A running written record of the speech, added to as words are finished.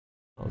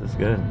Oh, this is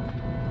good.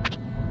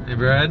 Hey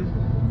Brad.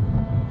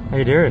 How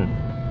you doing?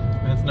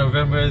 It's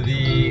November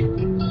the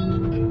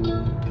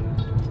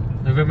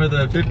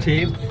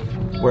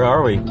 15th. Where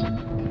are we?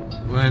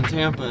 We're in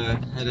Tampa,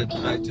 headed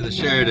back to the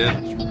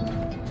Sheridan.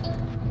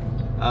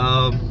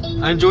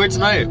 I enjoyed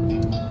tonight.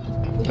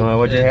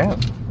 What'd you have?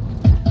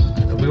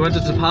 We went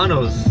to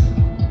Topano's.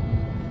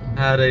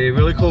 Had a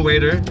really cool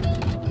waiter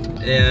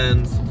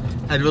and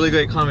had really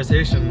great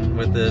conversation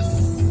with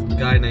this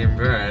guy named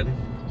Brad.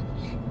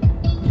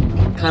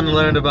 Kind of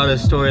learned about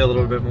his story a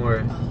little bit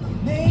more.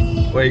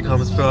 Where he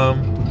comes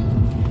from,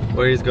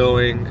 where he's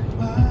going.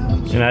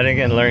 And I didn't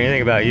get to learn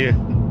anything about you.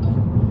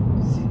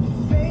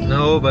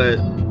 No, but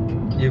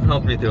you've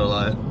helped me through a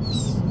lot.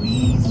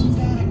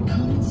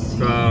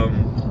 From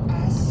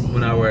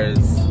when I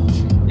was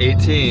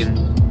 18,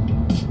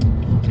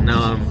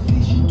 now I'm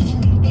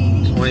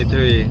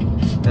 23,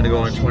 gonna go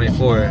on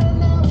 24.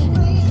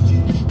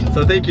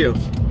 So thank you.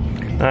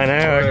 I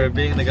know. For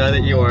being the guy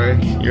that you are.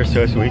 You're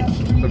so sweet.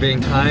 For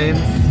being kind,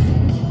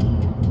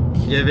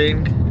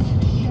 giving,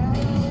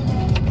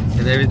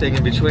 and everything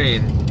in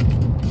between.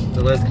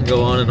 The list can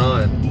go on and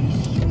on.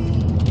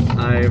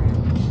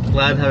 I'm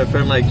glad to have a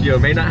friend like you. I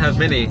may not have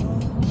many,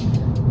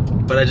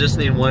 but I just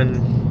need one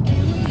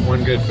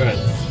good friend.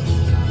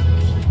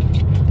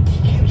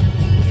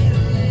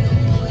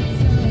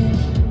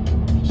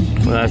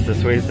 Well, that's the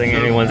sweetest thing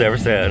anyone's ever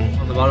said.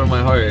 From the bottom of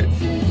my heart,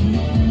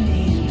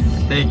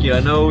 thank you.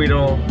 I know we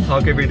don't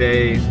talk every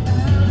day.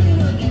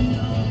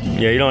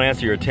 Yeah, you don't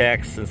answer your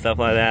texts and stuff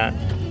like that.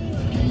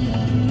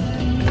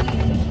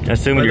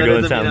 Assuming you're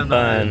doing something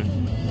fun.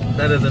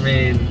 That doesn't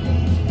mean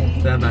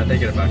that I'm not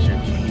thinking about you.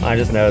 I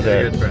just know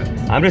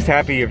that I'm just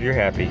happy if you're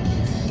happy.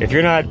 If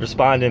you're not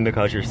responding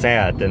because you're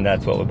sad, then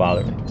that's what would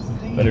bother me.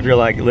 But if you're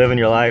like living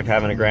your life,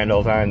 having a grand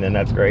old time, then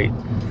that's great.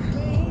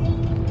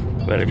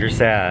 But if you're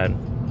sad,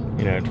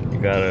 you know, you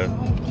gotta...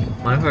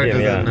 My heart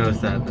doesn't know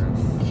sadness.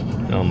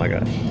 Oh my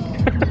gosh.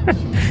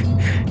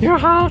 You're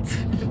hot!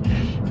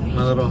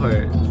 My little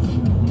heart.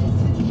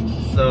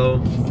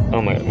 So...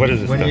 Oh my, what is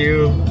this when stuff?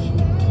 you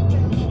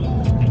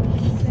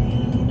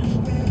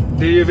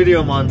do your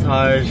video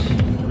montage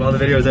of all the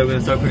videos that we're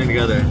gonna start putting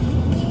together,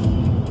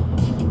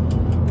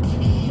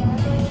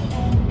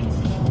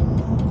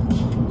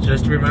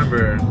 just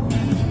remember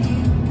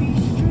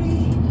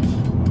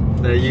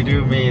that you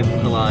do mean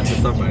a lot to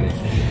somebody.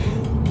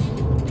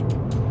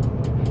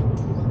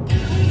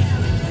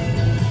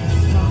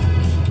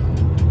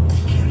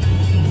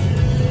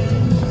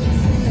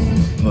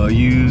 Well,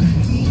 you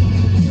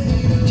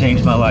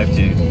changed my life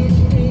too.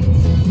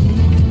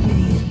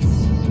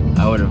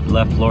 I would have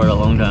left Florida a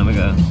long time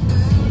ago.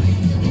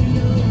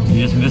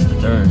 You just missed the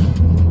turn.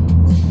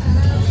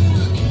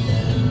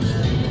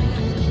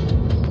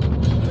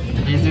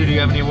 Bizu, do you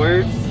have any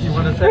words you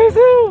want to say?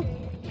 Bizu!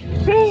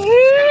 Bizu!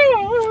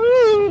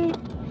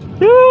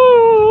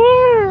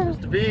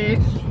 Mr. B.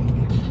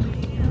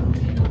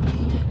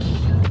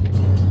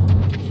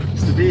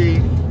 Mr. B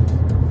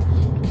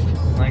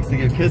likes to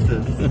give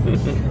kisses.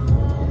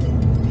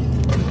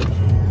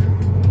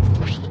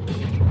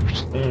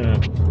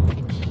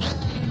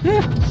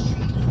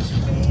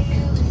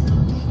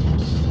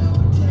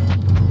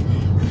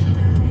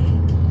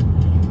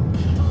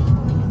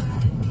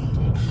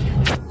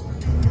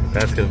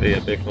 That's gonna be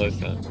a big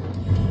close up.